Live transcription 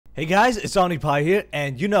Hey guys, it's OmniPie here,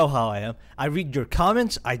 and you know how I am. I read your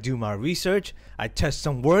comments, I do my research, I test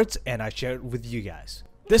some words, and I share it with you guys.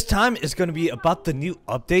 This time is going to be about the new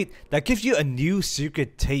update that gives you a new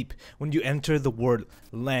secret tape when you enter the word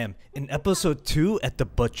lamb in episode 2 at the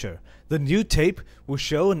butcher. The new tape will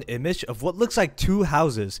show an image of what looks like 2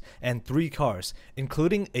 houses and 3 cars,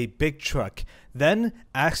 including a big truck, then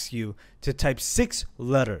asks you to type 6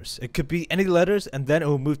 letters. It could be any letters, and then it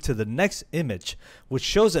will move to the next image, which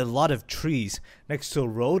shows a lot of trees next to a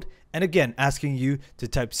road, and again asking you to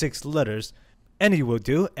type 6 letters. Any will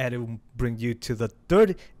do, and it will bring you to the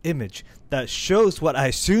third image that shows what I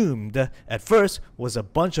assumed at first was a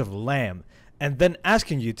bunch of lamb, and then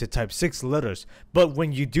asking you to type 6 letters. But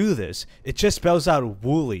when you do this, it just spells out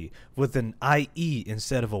woolly with an IE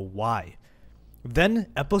instead of a Y. Then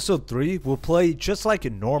episode 3 will play just like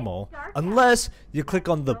normal, unless you click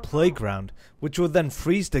on the playground, which will then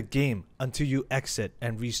freeze the game until you exit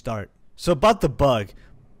and restart. So about the bug,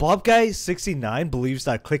 BobGuy69 believes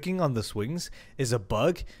that clicking on the swings is a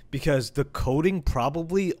bug because the coding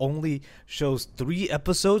probably only shows 3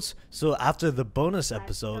 episodes, so after the bonus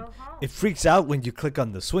episode, it freaks out when you click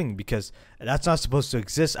on the swing because that's not supposed to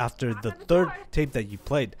exist after the third tape that you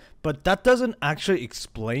played. But that doesn't actually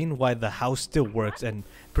explain why the house still works and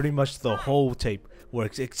pretty much the whole tape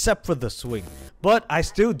works except for the swing. But I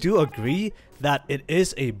still do agree that it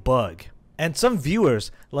is a bug. And some viewers,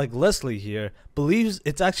 like Leslie here, believes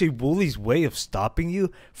it's actually Wooly's way of stopping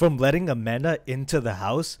you from letting Amanda into the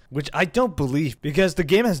house, which I don't believe because the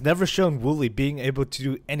game has never shown Wooly being able to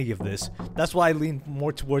do any of this. That's why I lean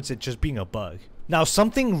more towards it just being a bug. Now,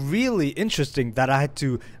 something really interesting that I had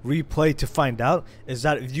to replay to find out is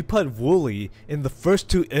that if you put Wooly in the first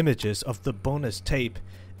 2 images of the bonus tape,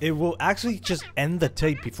 it will actually just end the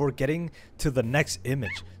tape before getting to the next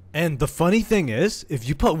image. And the funny thing is, if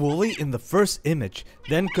you put Wooly in the first image,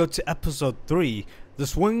 then go to episode 3, the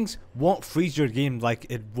swings won't freeze your game like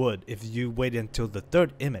it would if you wait until the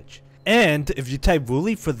 3rd image. And if you type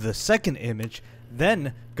Wooly for the 2nd image,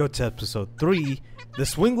 then go to episode 3, the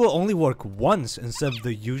swing will only work once instead of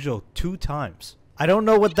the usual 2 times. I don't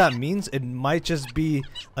know what that means. It might just be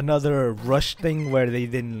another rush thing where they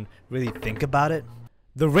didn't really think about it.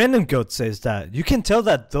 The random goat says that you can tell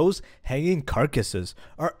that those hanging carcasses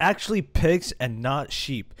are actually pigs and not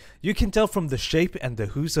sheep. You can tell from the shape and the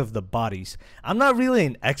hooves of the bodies. I'm not really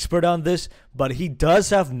an expert on this, but he does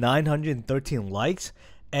have 913 likes,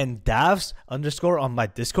 and Davs underscore on my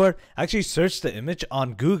Discord actually searched the image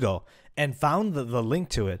on Google and found the link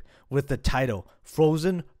to it with the title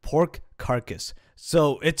Frozen Pork Carcass.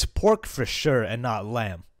 So it's pork for sure and not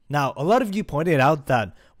lamb. Now, a lot of you pointed out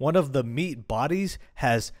that one of the meat bodies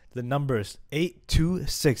has the numbers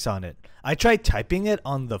 826 on it. I tried typing it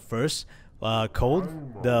on the first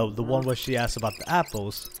code, the one where she asked about the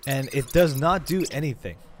apples, and it does not do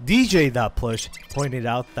anything. DJ.Plush pointed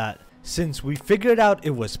out that since we figured out it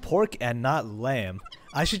was pork and not lamb,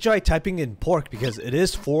 I should try typing in pork because it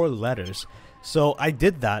is 4 letters. So I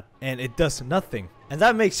did that and it does nothing. And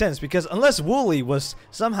that makes sense because unless Wooly was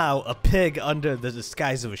somehow a pig under the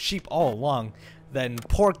disguise of a sheep all along, then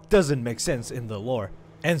pork doesn't make sense in the lore.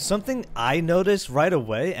 And something I noticed right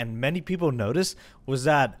away and many people noticed was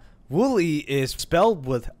that Wooly is spelled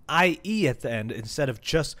with IE at the end instead of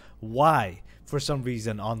just Y for some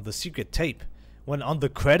reason on the secret tape. When on the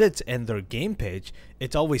credits and their game page,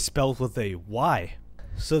 it's always spelled with a Y.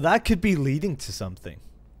 So that could be leading to something.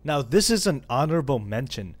 Now this is an honorable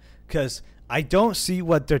mention because I don't see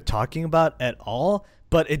what they're talking about at all,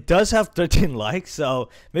 but it does have 13 likes, so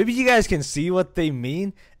maybe you guys can see what they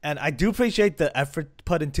mean, and I do appreciate the effort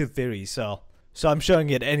put into theory, so I'm showing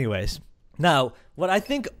it anyways. Now, what I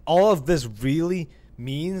think all of this really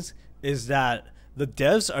means is that the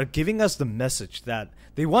devs are giving us the message that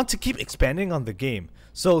they want to keep expanding on the game.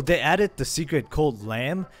 So they added the secret code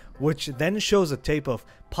lamb, which then shows a tape of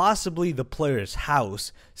possibly the player's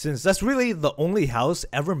house, since that's really the only house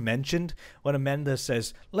ever mentioned when Amanda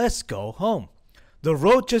says, "Let's go home." The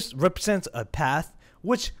road just represents a path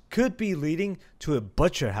which could be leading to a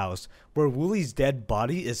butcher house where Wooly's dead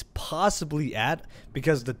body is possibly at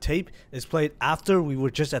because the tape is played after we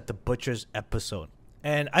were just at the butcher's episode.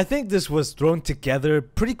 And I think this was thrown together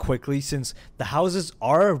pretty quickly since the houses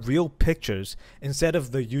are real pictures instead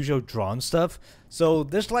of the usual drawn stuff. So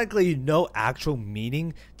there's likely no actual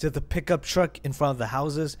meaning to the pickup truck in front of the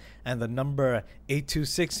houses and the number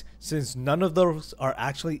 826, since none of those are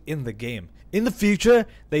actually in the game. In the future,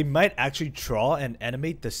 they might actually draw and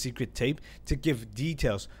animate the secret tape to give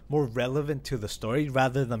details more relevant to the story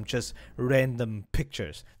rather than just random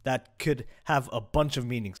pictures that could have a bunch of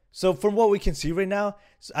meanings. So from what we can see right now,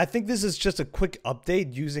 I think this is just a quick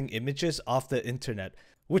update using images off the internet,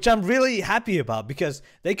 which I'm really happy about because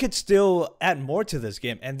they could still add more to this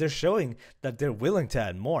game, and they're showing that they're willing to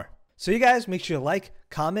add more. So you guys make sure to like,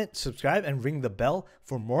 comment, subscribe, and ring the bell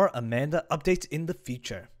for more Amanda updates in the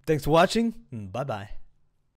future. Thanks for watching, and bye bye.